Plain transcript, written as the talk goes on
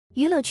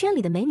娱乐圈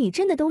里的美女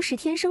真的都是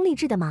天生丽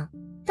质的吗？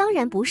当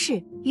然不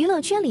是，娱乐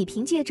圈里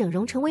凭借整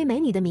容成为美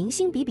女的明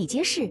星比比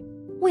皆是。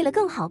为了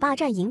更好霸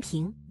占荧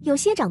屏，有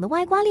些长得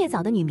歪瓜裂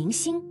枣的女明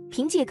星，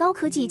凭借高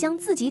科技将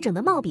自己整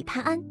得貌比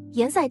潘安，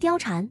颜赛貂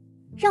蝉。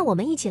让我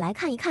们一起来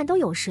看一看都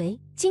有谁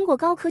经过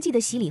高科技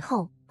的洗礼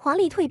后，华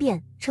丽蜕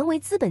变，成为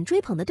资本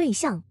追捧的对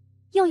象。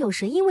又有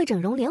谁因为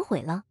整容脸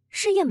毁了，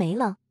事业没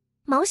了？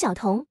毛晓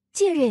彤。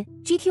近日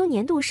 ，GQ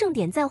年度盛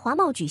典在华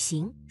贸举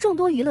行，众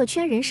多娱乐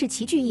圈人士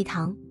齐聚一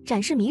堂，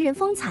展示迷人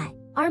风采。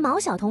而毛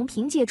晓彤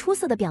凭借出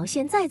色的表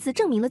现，再次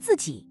证明了自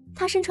己。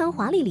她身穿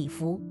华丽礼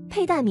服，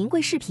佩戴名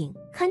贵饰品，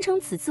堪称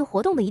此次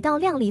活动的一道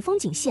亮丽风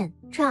景线。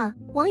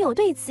网友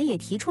对此也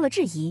提出了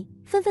质疑，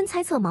纷纷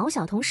猜测毛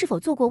晓彤是否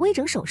做过微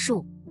整手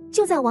术。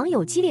就在网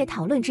友激烈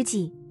讨论之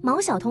际，毛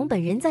晓彤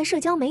本人在社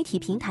交媒体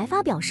平台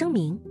发表声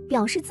明，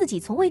表示自己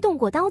从未动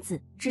过刀子，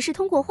只是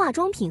通过化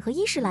妆品和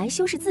衣饰来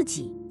修饰自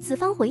己。此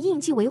番回应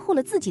既维护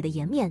了自己的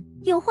颜面，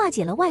又化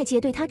解了外界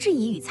对她质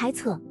疑与猜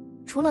测。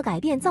除了改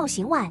变造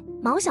型外，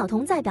毛晓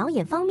彤在表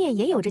演方面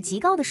也有着极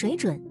高的水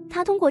准。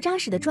她通过扎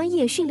实的专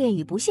业训练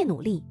与不懈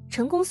努力，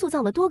成功塑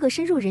造了多个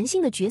深入人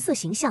心的角色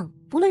形象。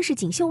不论是《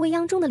锦绣未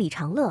央》中的李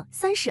长乐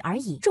，30而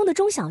已中的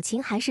钟小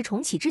琴，还是《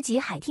重启之极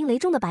海听雷》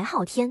中的白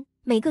昊天，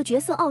每个角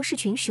色傲视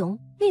群雄，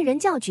令人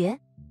叫绝。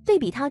对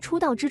比她出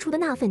道之初的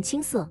那份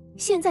青涩，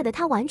现在的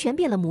她完全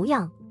变了模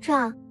样。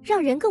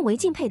让人更为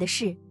敬佩的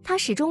是，她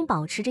始终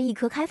保持着一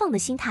颗开放的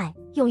心态，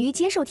勇于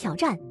接受挑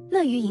战，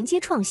乐于迎接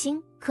创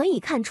新。可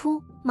以看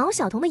出，毛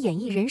晓彤的演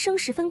艺人生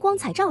十分光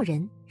彩照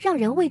人，让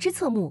人为之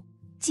侧目。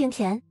景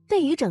甜。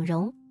对于整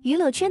容，娱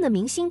乐圈的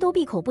明星都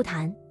闭口不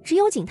谈，只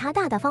有景她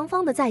大大方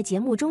方地在节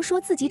目中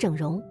说自己整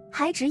容，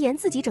还直言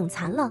自己整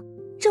残了。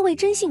这位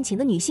真性情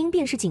的女星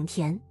便是景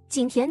甜。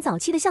景甜早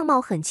期的相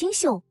貌很清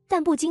秀，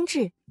但不精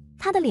致。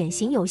她的脸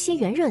型有些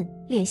圆润，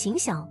脸型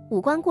小，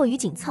五官过于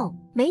紧凑，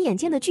眉眼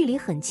间的距离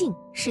很近，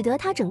使得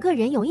她整个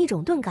人有一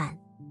种钝感。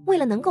为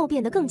了能够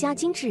变得更加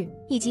精致，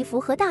以及符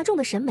合大众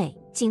的审美，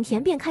景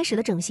甜便开始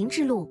了整形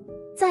之路。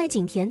在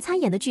景甜参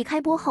演的剧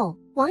开播后，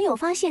网友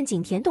发现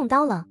景甜动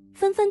刀了，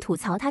纷纷吐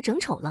槽她整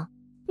丑了。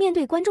面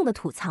对观众的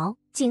吐槽，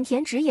景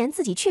甜直言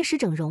自己确实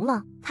整容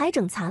了，还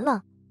整残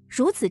了。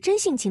如此真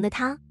性情的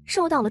她，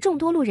受到了众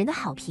多路人的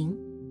好评。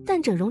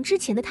但整容之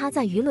前的她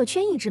在娱乐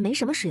圈一直没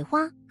什么水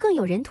花，更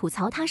有人吐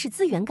槽她是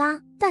资源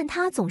咖，但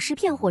她总是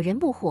骗火人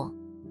不火。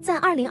在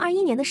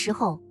2021年的时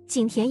候，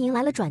景甜迎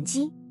来了转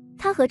机。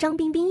她和张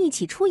彬彬一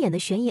起出演的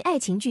悬疑爱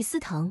情剧《司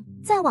藤》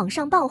在网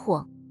上爆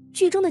火。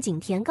剧中的景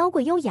甜高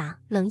贵优雅，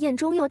冷艳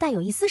中又带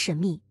有一丝神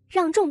秘，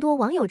让众多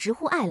网友直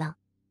呼爱了。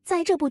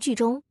在这部剧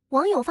中，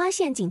网友发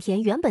现景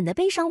甜原本的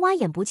悲伤蛙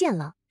眼不见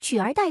了，取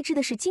而代之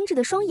的是精致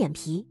的双眼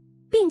皮，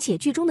并且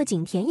剧中的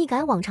景甜一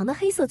改往常的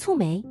黑色粗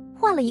眉，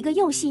画了一个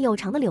又细又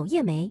长的柳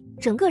叶眉，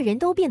整个人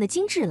都变得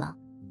精致了。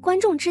观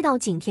众知道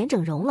景甜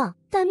整容了，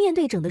但面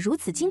对整得如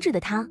此精致的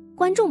她，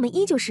观众们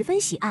依旧十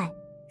分喜爱。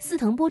司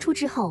藤播出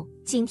之后，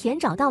景甜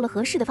找到了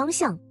合适的方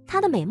向，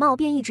她的美貌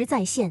便一直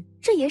在线，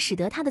这也使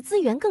得她的资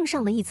源更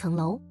上了一层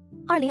楼。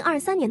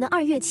2023年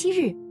2月7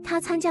日，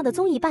她参加的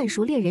综艺《半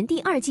熟恋人》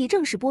第2季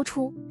正式播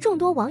出，众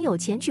多网友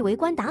前去围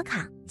观打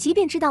卡。即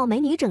便知道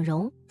美女整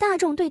容，大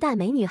众对待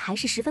美女还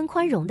是十分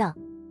宽容的。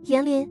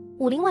严琳，《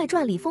武林外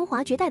传》里风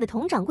华绝代的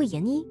佟掌柜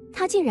闫妮，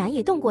她竟然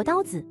也动过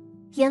刀子。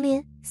严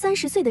琳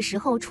30岁的时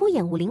候出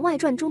演《武林外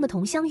传》中的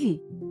佟湘玉，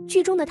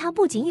剧中的她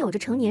不仅有着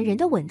成年人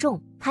的稳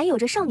重，还有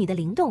着少女的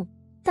灵动。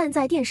但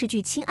在电视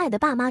剧《亲爱的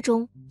爸妈》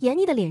中，闫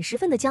妮的脸十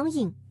分的僵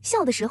硬，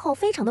笑的时候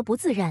非常的不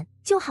自然，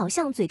就好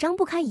像嘴张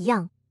不开一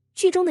样。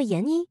剧中的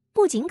闫妮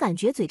不仅感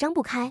觉嘴张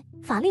不开，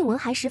法令纹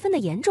还十分的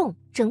严重，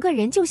整个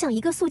人就像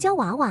一个塑胶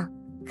娃娃。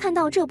看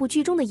到这部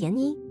剧中的闫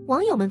妮，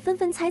网友们纷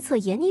纷猜测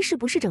闫妮是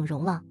不是整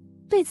容了。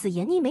对此，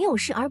闫妮没有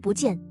视而不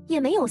见，也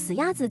没有死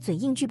鸭子嘴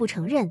硬拒不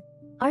承认，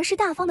而是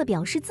大方地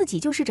表示自己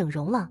就是整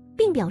容了，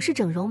并表示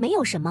整容没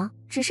有什么，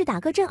只是打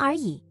个针而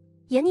已。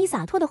闫妮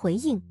洒脱的回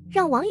应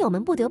让网友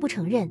们不得不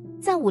承认，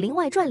在《武林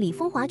外传》里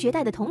风华绝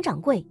代的佟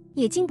掌柜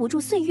也经不住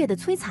岁月的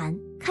摧残，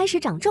开始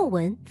长皱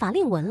纹、法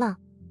令纹了。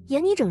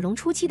闫妮整容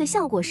初期的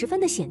效果十分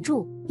的显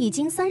著，已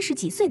经30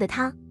几岁的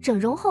她，整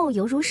容后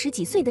犹如10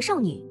几岁的少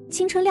女，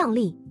青春靓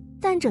丽。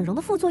但整容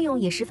的副作用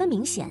也十分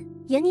明显，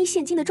闫妮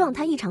现今的状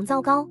态异常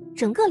糟糕，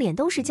整个脸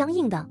都是僵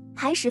硬的，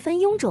还十分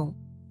臃肿。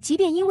即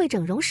便因为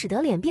整容使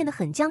得脸变得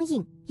很僵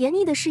硬，闫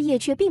妮的事业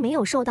却并没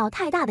有受到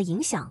太大的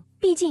影响，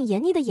毕竟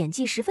闫妮的演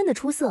技十分的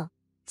出色。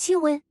气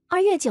温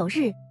2月9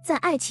日，在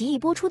爱奇艺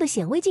播出的《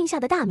显微镜下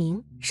的大明》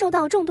受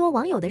到众多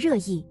网友的热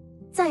议。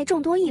在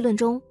众多议论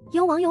中，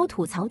有网友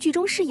吐槽剧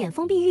中饰演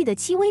封闭玉的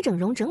戚薇整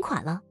容整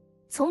垮了。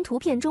从图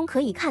片中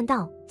可以看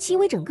到，戚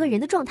薇整个人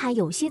的状态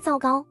有些糟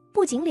糕，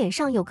不仅脸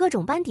上有各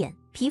种斑点，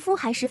皮肤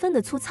还十分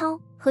的粗糙，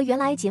和原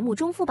来节目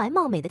中肤白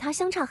貌美的她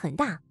相差很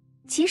大。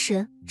其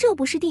实这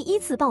不是第一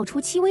次爆出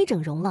戚薇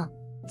整容了，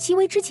戚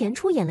薇之前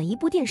出演了一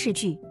部电视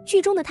剧，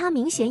剧中的她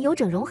明显有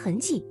整容痕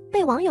迹，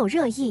被网友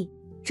热议。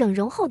整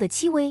容后的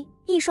戚薇，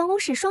一双欧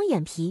式双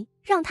眼皮，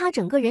让她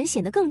整个人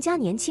显得更加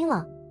年轻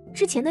了。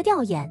之前的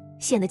吊眼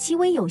显得戚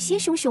薇有些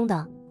凶凶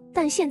的。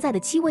但现在的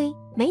戚薇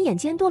眉眼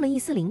间多了一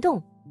丝灵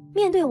动。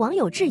面对网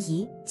友质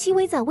疑，戚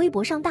薇在微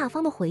博上大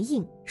方的回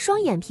应，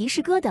双眼皮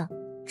是割的。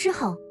之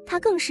后，她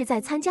更是在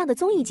参加的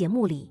综艺节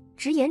目里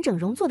直言整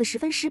容做得十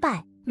分失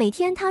败，每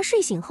天她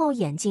睡醒后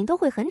眼睛都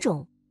会很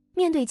肿。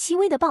面对戚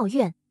薇的抱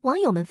怨，网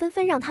友们纷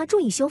纷让她注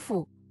意修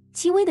复。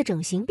戚薇的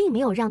整形并没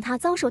有让她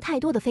遭受太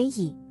多的非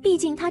议，毕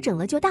竟她整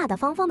了就大大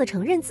方方的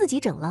承认自己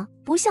整了，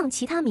不像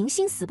其他明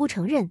星死不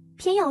承认，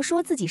偏要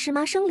说自己是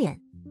妈生脸。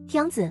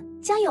杨紫，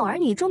《家有儿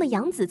女》中的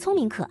杨紫聪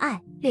明可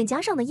爱，脸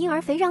颊上的婴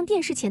儿肥让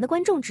电视前的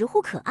观众直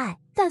呼可爱。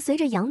但随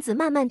着杨紫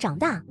慢慢长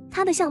大，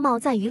她的相貌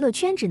在娱乐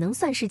圈只能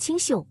算是清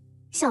秀。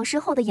小时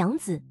候的杨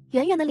紫，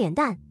圆圆的脸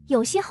蛋，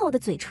有些厚的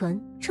嘴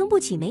唇，撑不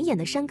起眉眼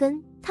的山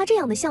根，她这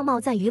样的相貌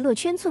在娱乐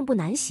圈寸步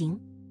难行。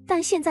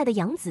但现在的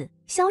杨紫，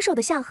消瘦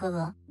的下颌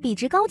额，笔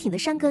直高挺的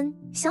山根，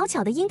小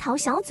巧的樱桃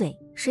小嘴，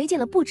谁见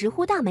了不直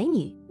呼大美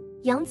女？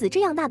杨紫这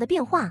样大的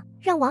变化，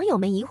让网友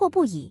们疑惑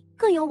不已。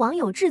更有网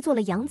友制作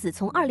了杨紫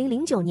从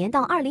2009年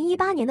到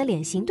2018年的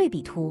脸型对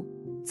比图。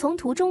从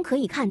图中可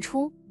以看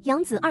出，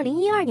杨紫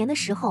2012年的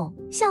时候，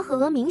下颌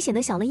额明显的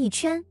小了一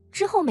圈，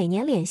之后每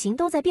年脸型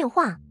都在变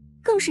化。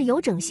更是有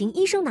整形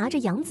医生拿着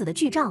杨紫的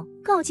剧照，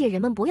告诫人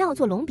们不要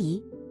做隆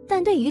鼻。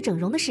但对于整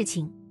容的事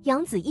情，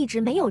杨紫一直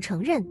没有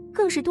承认，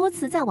更是多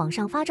次在网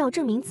上发照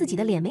证明自己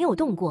的脸没有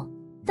动过。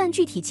但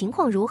具体情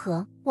况如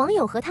何，网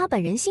友和他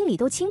本人心里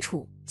都清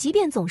楚。即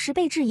便总是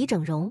被质疑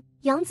整容，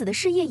杨紫的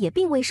事业也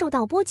并未受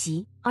到波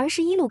及，而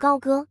是一路高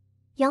歌。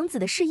杨紫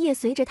的事业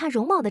随着她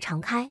容貌的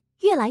常开，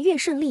越来越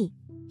顺利。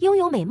拥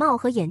有美貌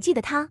和演技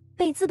的她，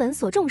被资本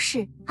所重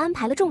视，安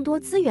排了众多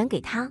资源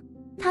给她。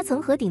她曾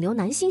和顶流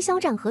男星肖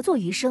战合作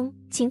余生，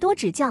请多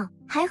指教，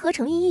还和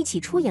程毅一起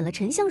出演了《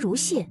沉香如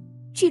屑》。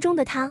剧中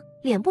的她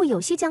脸部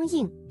有些僵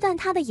硬，但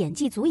她的演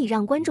技足以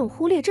让观众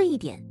忽略这一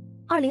点。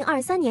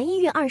2023年1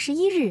月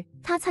21日，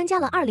她参加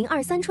了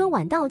2023春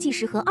晚倒计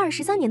时和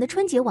23年的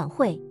春节晚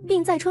会，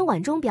并在春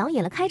晚中表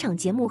演了开场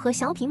节目和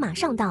小品马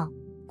上到。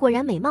果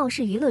然美貌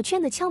是娱乐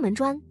圈的敲门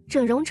砖，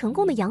整容成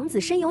功的杨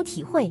紫深有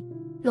体会。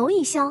娄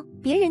艺潇，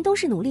别人都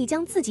是努力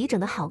将自己整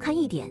得好看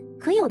一点，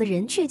可有的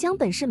人却将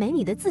本是美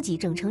女的自己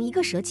整成一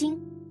个蛇精。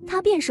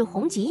她便是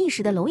红极一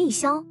时的娄艺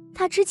潇，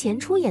她之前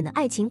出演的《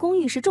爱情公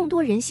寓》是众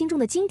多人心中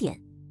的经典。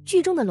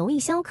剧中的娄艺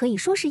潇可以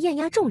说是艳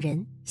压众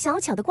人，小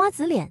巧的瓜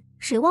子脸，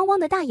水汪汪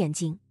的大眼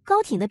睛，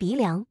高挺的鼻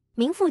梁，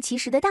名副其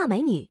实的大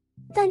美女。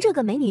但这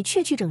个美女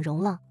却去整容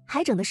了，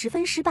还整得十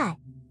分失败。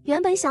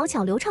原本小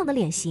巧流畅的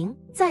脸型，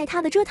在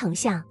她的折腾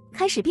下，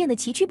开始变得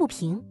崎岖不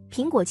平，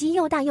苹果肌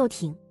又大又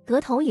挺，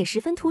额头也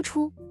十分突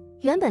出。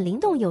原本灵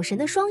动有神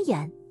的双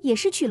眼，也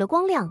失去了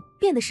光亮，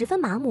变得十分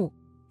麻木。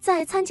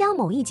在参加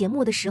某一节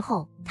目的时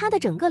候，她的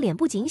整个脸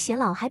不仅显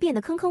老，还变得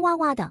坑坑洼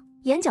洼的，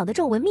眼角的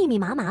皱纹密密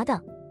麻麻的。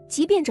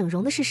即便整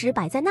容的事实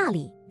摆在那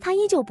里，她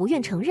依旧不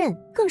愿承认，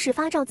更是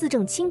发照自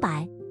证清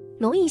白。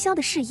娄艺潇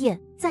的事业，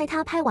在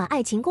她拍完《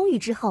爱情公寓》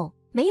之后，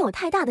没有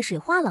太大的水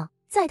花了，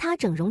在她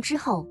整容之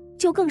后，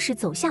就更是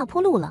走下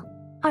坡路了。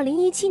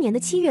2017年的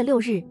7月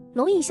6日，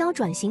娄艺潇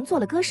转型做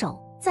了歌手，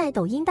在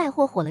抖音带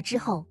货火了之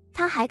后，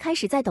她还开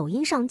始在抖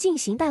音上进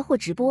行带货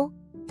直播，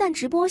但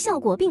直播效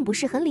果并不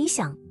是很理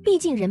想，毕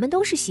竟人们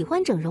都是喜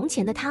欢整容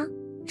前的她。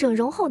整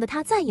容后的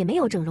她再也没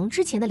有整容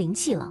之前的灵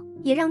气了，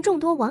也让众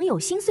多网友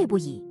心碎不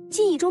已。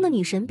记忆中的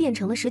女神变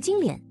成了蛇精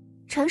脸。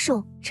陈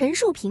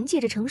数凭借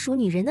着成熟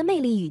女人的魅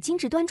力与精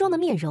致端庄的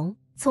面容，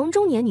从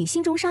中年女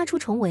星中杀出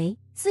重围，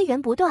资源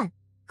不断。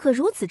可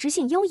如此知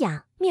性优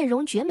雅、面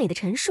容绝美的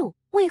陈数，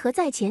为何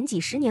在前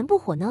几十年不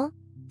火呢？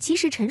其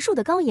实陈数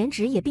的高颜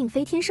值也并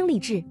非天生丽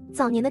质，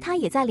早年的她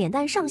也在脸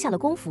蛋上下了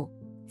功夫。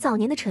早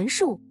年的陈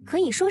数可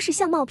以说是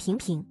相貌平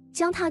平，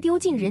将她丢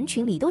进人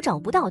群里都找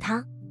不到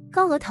她。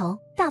高额头、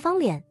大方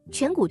脸、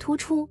颧骨突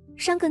出、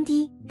山根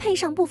低，配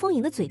上不丰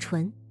盈的嘴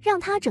唇，让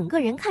她整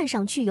个人看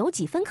上去有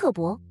几分刻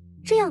薄。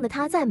这样的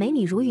她在美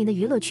女如云的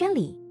娱乐圈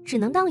里，只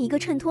能当一个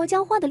衬托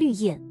娇花的绿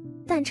叶。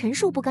但陈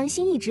数不甘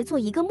心一直做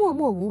一个默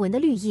默无闻的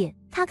绿叶，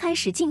她开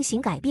始进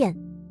行改变。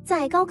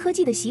在高科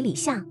技的洗礼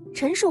下，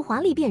陈数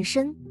华丽变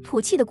身，土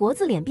气的国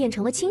字脸变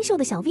成了清秀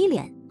的小 V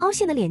脸，凹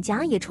陷的脸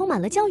颊也充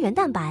满了胶原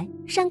蛋白，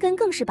山根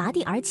更是拔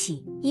地而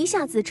起，一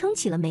下子撑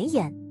起了眉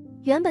眼。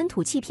原本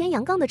土气偏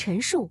阳刚的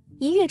陈数，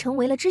一跃成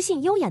为了知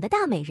性优雅的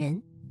大美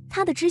人。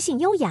她的知性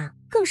优雅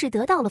更是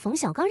得到了冯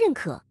小刚认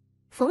可。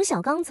冯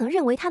小刚曾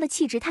认为她的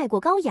气质太过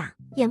高雅，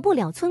演不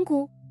了村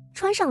姑。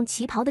穿上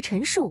旗袍的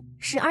陈数，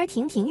时而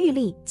亭亭玉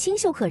立，清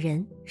秀可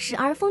人，时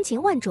而风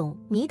情万种，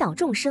迷倒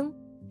众生。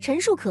陈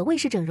数可谓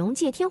是整容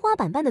界天花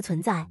板般的存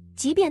在，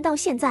即便到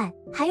现在，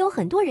还有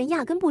很多人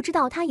压根不知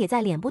道她也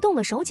在脸部动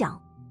了手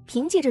脚。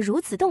凭借着如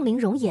此冻龄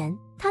容颜，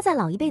她在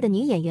老一辈的女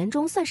演员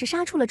中算是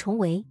杀出了重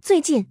围。最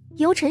近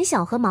由陈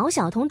晓和毛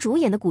晓彤主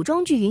演的古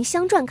装剧《云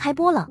香传》开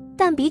播了，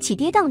但比起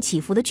跌宕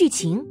起伏的剧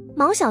情，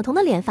毛晓彤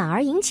的脸反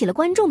而引起了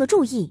观众的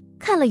注意。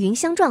看了《云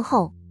香传》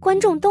后，观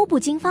众都不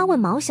禁发问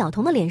毛晓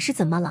彤的脸是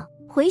怎么了？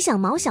回想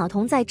毛晓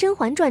彤在《甄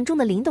嬛传》中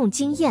的灵动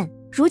惊艳，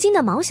如今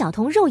的毛晓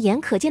彤肉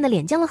眼可见的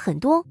脸僵了很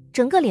多，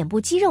整个脸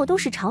部肌肉都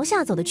是朝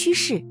下走的趋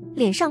势，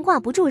脸上挂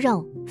不住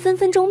肉，分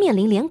分钟面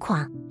临脸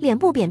垮，脸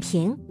部扁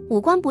平，五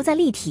官不再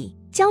立体，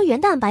胶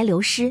原蛋白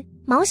流失，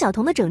毛晓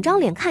彤的整张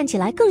脸看起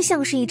来更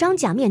像是一张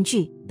假面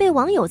具，被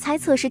网友猜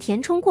测是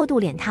填充过度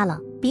脸塌了，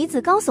鼻子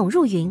高耸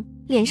入云，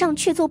脸上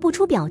却做不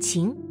出表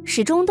情，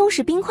始终都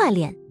是冰块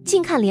脸，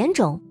近看脸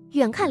肿，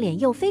远看脸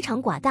又非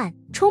常寡淡，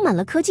充满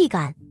了科技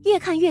感，越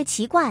看越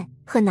奇怪，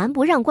很难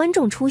不让观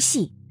众出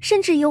戏。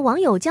甚至有网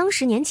友将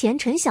10年前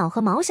陈晓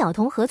和毛晓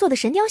彤合作的《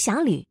神雕侠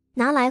侣》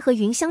拿来和《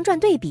云香传》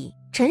对比，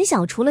陈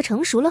晓除了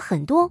成熟了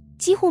很多，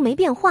几乎没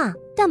变化，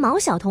但毛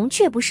晓彤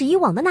却不是以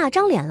往的那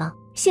张脸了，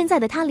现在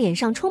的她脸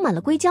上充满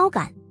了硅胶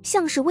感，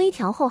像是微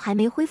调后还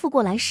没恢复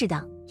过来似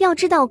的。要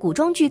知道古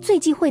装剧最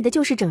忌讳的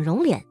就是整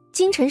容脸，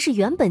金晨是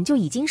原本就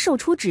已经瘦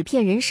出纸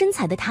片人身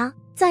材的她，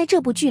在这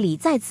部剧里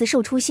再次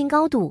瘦出新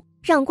高度，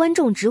让观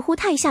众直呼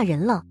太吓人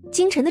了。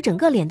金晨的整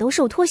个脸都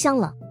瘦脱香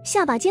了，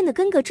下巴尖的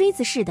跟个锥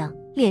子似的，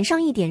脸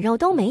上一点肉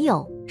都没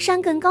有，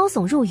山根高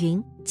耸入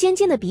云，尖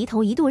尖的鼻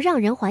头一度让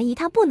人怀疑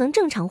她不能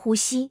正常呼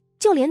吸，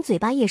就连嘴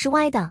巴也是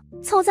歪的，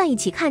凑在一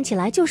起看起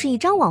来就是一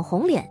张网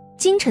红脸。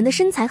金晨的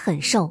身材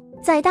很瘦，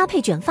再搭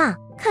配卷发，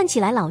看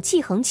起来老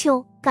气横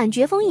秋，感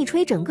觉风一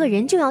吹整个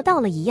人就要到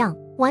了一样，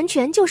完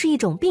全就是一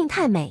种病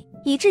态美，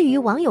以至于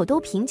网友都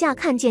评价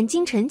看见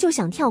金晨就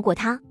想跳过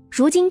她。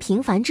如今《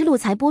平凡之路》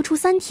才播出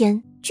3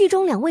天，剧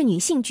中2位女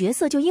性角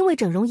色就因为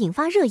整容引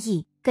发热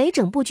议，给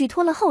整部剧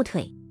拖了后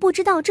腿，不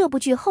知道这部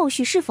剧后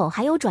续是否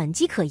还有转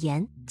机可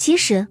言。其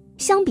实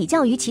相比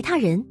较于其他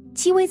人，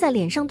戚薇在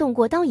脸上动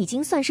过刀已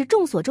经算是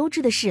众所周知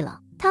的事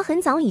了，她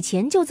很早以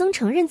前就曾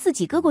承认自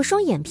己割过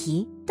双眼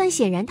皮，但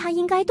显然她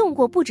应该动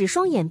过不止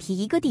双眼皮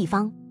一个地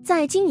方。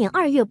在今年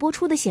2月播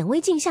出的显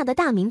微镜下的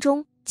大明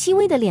中，戚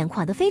薇的脸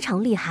垮得非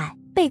常厉害，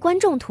被观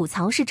众吐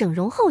槽是整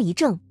容后遗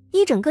症，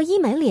一整个医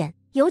美脸，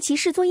尤其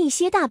是做一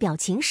些大表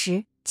情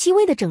时，戚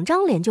薇的整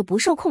张脸就不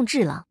受控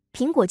制了，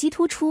苹果肌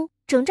突出，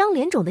整张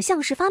脸肿得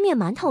像是发面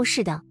馒头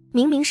似的，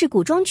明明是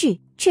古装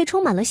剧，却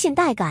充满了现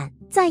代感。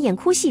在演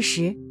哭戏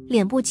时，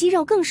脸部肌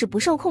肉更是不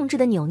受控制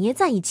的扭捏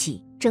在一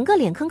起，整个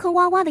脸坑坑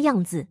洼洼的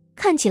样子，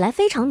看起来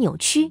非常扭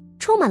曲，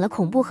充满了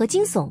恐怖和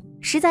惊悚，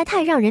实在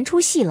太让人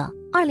出戏了。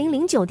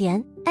2009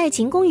年，《爱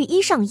情公寓1》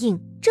上映，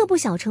这部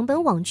小成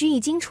本网剧一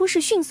经出世，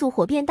迅速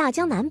火遍大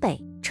江南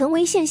北，成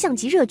为现象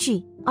级热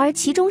剧。而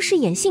其中饰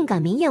演性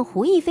感明艳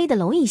胡一菲的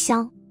娄艺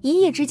潇，一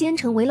夜之间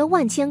成为了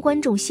万千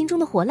观众心中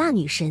的火辣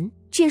女神。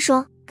据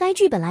说该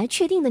剧本来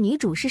确定的女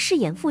主是饰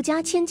演富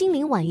家千金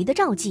林婉瑜的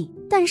赵季，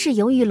但是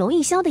由于娄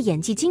艺潇的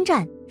演技精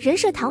湛，人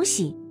设讨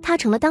喜，她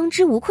成了当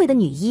之无愧的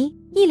女一。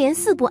一连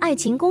4部《爱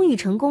情公寓》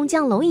成功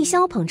将娄艺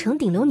潇捧成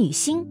顶流女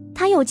星，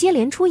她又接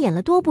连出演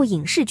了多部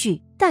影视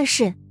剧，但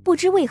是不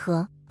知为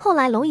何，后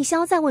来娄艺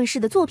潇在问世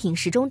的作品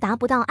始终达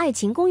不到《爱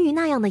情公寓》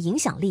那样的影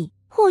响力。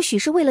或许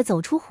是为了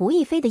走出胡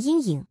一菲的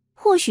阴影，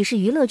或许是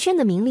娱乐圈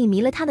的名利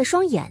迷了她的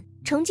双眼，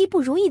成绩不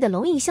如意的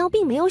娄艺潇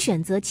并没有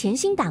选择潜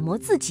心打磨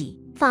自己，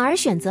反而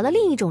选择了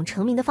另一种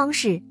成名的方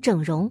式——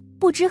整容。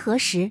不知何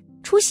时，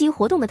出席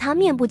活动的她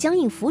面部僵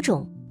硬浮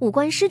肿，五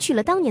官失去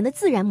了当年的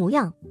自然模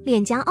样，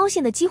脸颊凹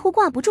陷的几乎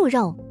挂不住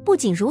肉。不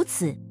仅如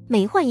此，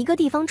每换一个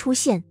地方出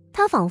现，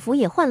她仿佛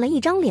也换了一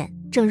张脸。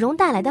整容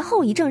带来的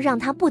后遗症让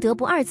她不得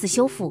不2次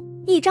修复，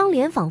一张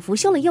脸仿佛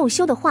修了又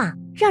修的画，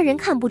让人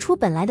看不出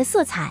本来的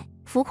色彩。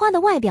浮夸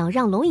的外表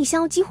让娄艺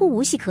潇几乎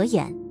无戏可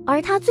演，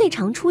而她最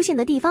常出现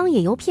的地方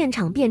也由片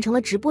场变成了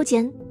直播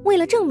间。为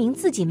了证明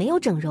自己没有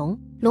整容，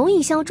娄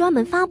艺潇专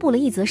门发布了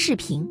一则视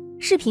频，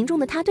视频中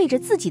的她对着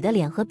自己的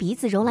脸和鼻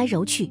子揉来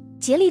揉去，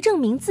竭力证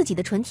明自己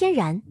的纯天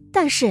然。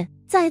但是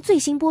在最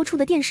新播出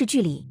的电视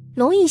剧里，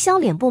娄艺潇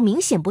脸部明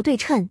显不对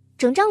称，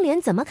整张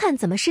脸怎么看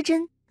怎么失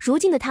真。如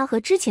今的她和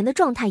之前的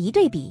状态一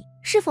对比，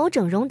是否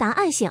整容答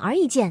案显而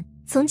易见。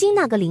曾经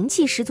那个灵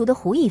气十足的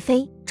胡一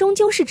菲，终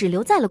究是只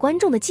留在了观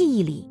众的记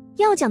忆里。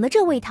要讲的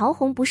这位桃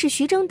红不是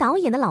徐峥导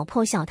演的老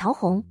婆小桃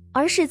红，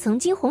而是曾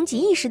经红极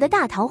一时的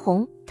大桃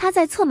红。她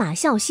在《策马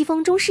笑西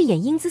风》中饰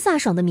演英姿飒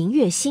爽的明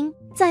月心，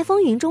在《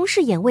风云》中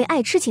饰演为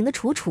爱痴情的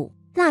楚楚。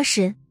那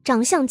时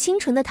长相清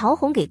纯的桃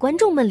红给观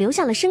众们留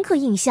下了深刻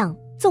印象。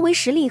作为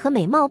实力和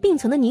美貌并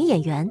存的女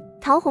演员，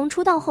桃红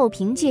出道后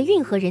凭借《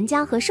运河人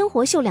家》和《生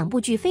活秀》2部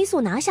剧飞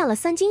速拿下了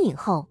3金影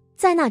后。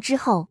在那之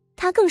后，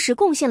她更是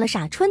贡献了《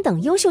傻春》等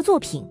优秀作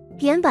品。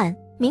原本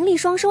名利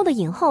双收的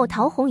影后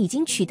桃红已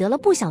经取得了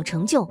不小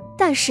成就，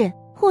但是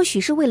或许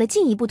是为了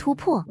进一步突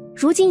破，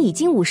如今已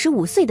经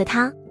55岁的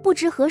她，不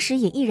知何时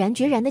也毅然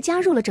决然地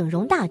加入了整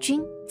容大军。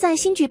在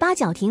新剧《八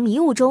角亭迷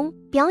雾》中，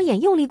表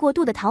演用力过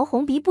度的桃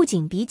红鼻不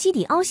仅鼻基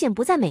底凹陷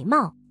不再美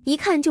貌，一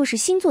看就是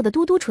新做的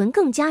嘟嘟唇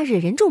更加惹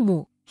人注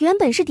目。原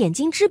本是点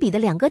睛之笔的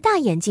2个大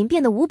眼睛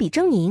变得无比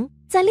狰狞，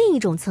在另一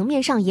种层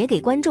面上也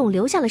给观众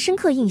留下了深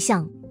刻印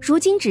象。如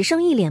今只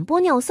剩一脸玻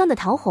尿酸的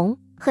桃红，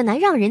很难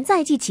让人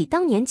再记起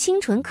当年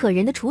清纯可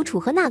人的楚楚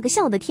和那个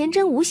笑得天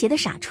真无邪的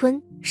傻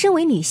春。身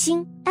为女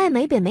星，爱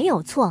美本没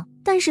有错，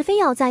但是非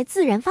要在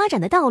自然发展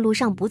的道路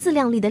上不自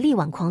量力的力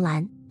挽狂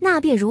澜，那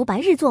便如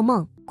白日做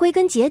梦。归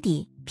根结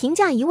底，评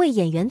价一位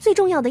演员最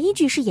重要的依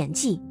据是演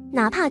技，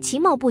哪怕其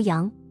貌不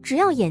扬，只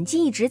要演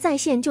技一直在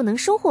线，就能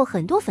收获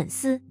很多粉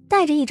丝。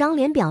带着一张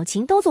连表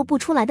情都做不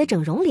出来的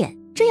整容脸，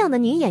这样的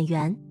女演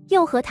员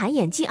又何谈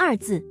演技2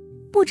字？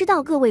不知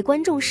道各位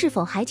观众是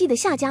否还记得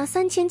夏家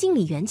3000斤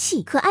里元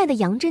气可爱的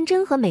杨真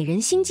真和《美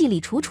人心计》里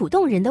楚楚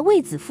动人的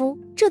卫子夫，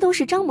这都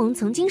是张萌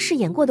曾经饰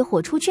演过的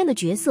火出圈的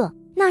角色。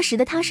那时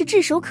的她是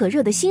炙手可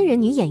热的新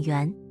人女演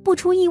员，不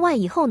出意外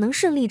以后能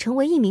顺利成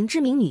为一名知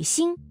名女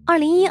星。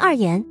2012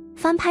年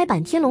翻拍版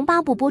《天龙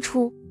八部》播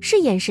出，饰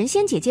演神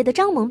仙姐姐的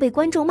张萌被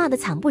观众骂得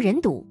惨不忍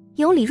睹，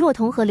由李若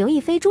彤和刘亦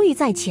菲珠玉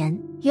在前。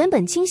原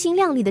本清新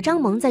靓丽的张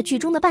萌在剧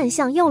中的扮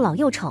相又老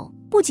又丑，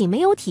不仅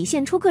没有体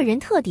现出个人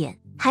特点，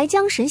还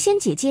将神仙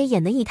姐姐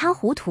演得一塌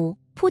糊涂，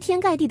铺天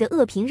盖地的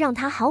恶评让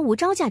她毫无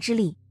招架之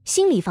力。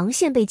心理防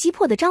线被击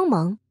破的张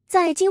萌，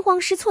在惊慌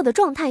失措的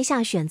状态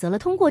下选择了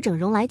通过整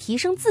容来提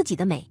升自己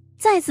的美。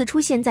再次出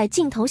现在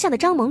镜头下的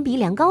张萌鼻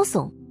梁高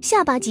耸，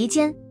下巴及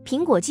肩，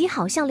苹果肌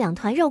好像2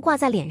团肉挂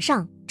在脸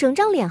上，整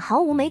张脸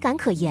毫无美感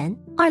可言。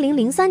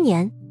2003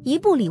年，一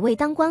部李卫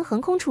当官横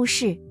空出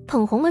世，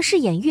捧红了饰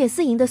演岳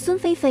思莹的孙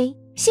菲菲，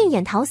杏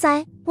眼桃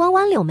腮，弯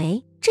弯柳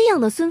眉，这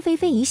样的孙菲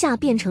菲一下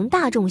变成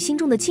大众心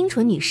中的清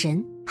纯女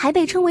神，还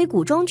被称为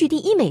古装剧第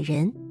一美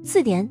人。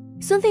次年，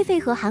孙菲菲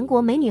和韩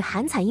国美女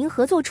韩彩英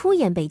合作出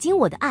演《北京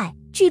我的爱》，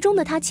剧中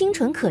的她清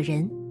纯可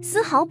人，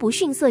丝毫不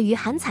逊色于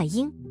韩彩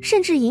英，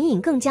甚至隐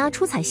隐更加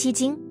出彩吸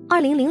睛。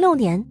2006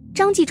年，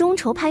张纪中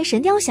筹拍《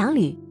神雕侠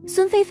侣》，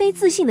孙菲菲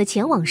自信地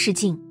前往试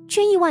镜，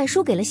却意外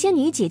输给了仙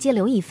女姐姐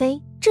刘亦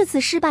菲。这次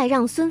失败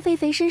让孙菲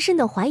菲深深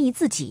地怀疑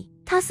自己，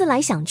她思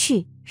来想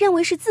去，认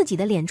为是自己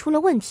的脸出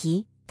了问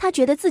题。她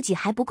觉得自己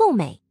还不够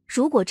美，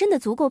如果真的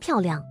足够漂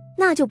亮，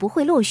那就不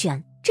会落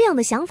选。这样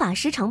的想法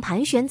时常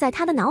盘旋在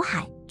她的脑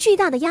海，巨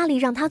大的压力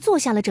让她做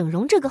下了整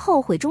容这个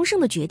后悔终生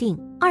的决定。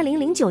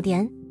2009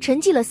年，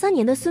沉寂了3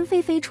年的孙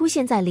菲菲出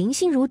现在林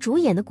心如主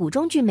演的古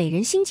装剧《美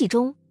人心计》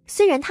中。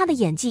虽然她的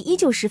演技依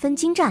旧十分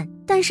精湛，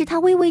但是她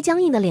微微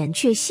僵硬的脸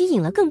却吸引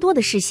了更多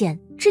的视线。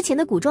之前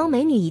的古装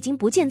美女已经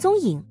不见踪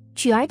影，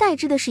取而代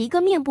之的是一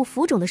个面部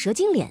浮肿的蛇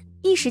精脸。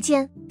一时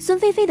间，孙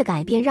菲菲的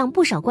改变让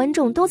不少观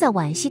众都在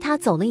惋惜她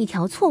走了一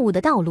条错误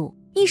的道路。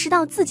意识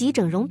到自己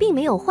整容并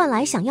没有换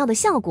来想要的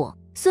效果，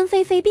孙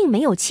菲菲并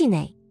没有气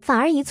馁，反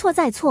而一错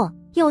再错，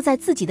又在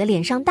自己的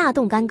脸上大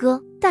动干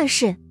戈。但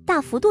是大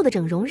幅度的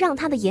整容让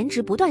她的颜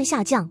值不断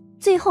下降，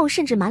最后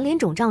甚至满脸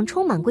肿胀，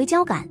充满硅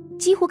胶感，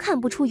几乎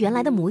看不出原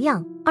来的模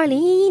样。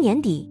2011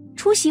年底，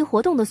出席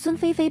活动的孙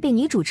菲菲被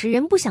女主持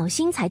人不小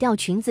心踩掉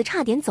裙子，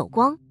差点走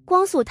光，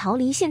光速逃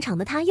离现场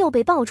的她又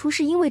被爆出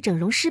是因为整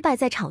容失败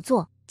在炒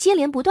作。接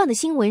连不断的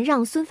新闻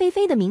让孙菲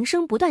菲的名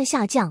声不断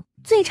下降，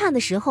最差的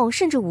时候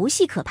甚至无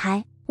戏可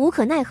拍。无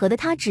可奈何的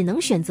她只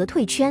能选择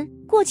退圈，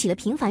过起了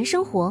平凡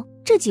生活。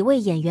这几位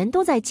演员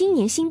都在今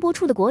年新播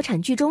出的国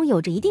产剧中有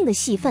着一定的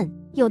戏份，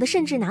有的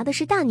甚至拿的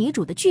是大女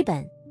主的剧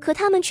本，可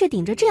他们却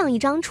顶着这样一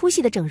张出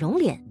戏的整容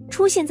脸，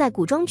出现在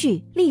古装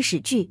剧、历史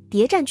剧、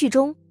谍战剧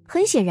中，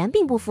很显然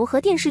并不符合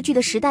电视剧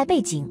的时代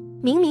背景。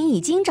明明已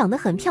经长得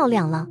很漂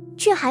亮了，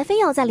却还非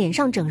要在脸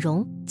上整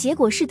容，结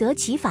果适得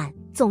其反，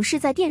总是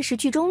在电视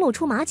剧中露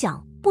出马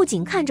脚，不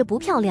仅看着不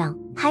漂亮，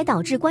还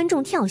导致观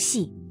众跳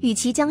戏。与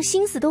其将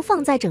心思都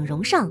放在整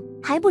容上，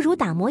还不如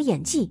打磨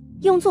演技，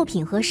用作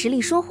品和实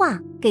力说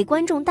话，给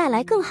观众带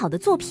来更好的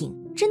作品。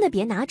真的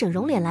别拿整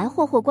容脸来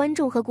霍霍观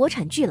众和国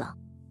产剧了。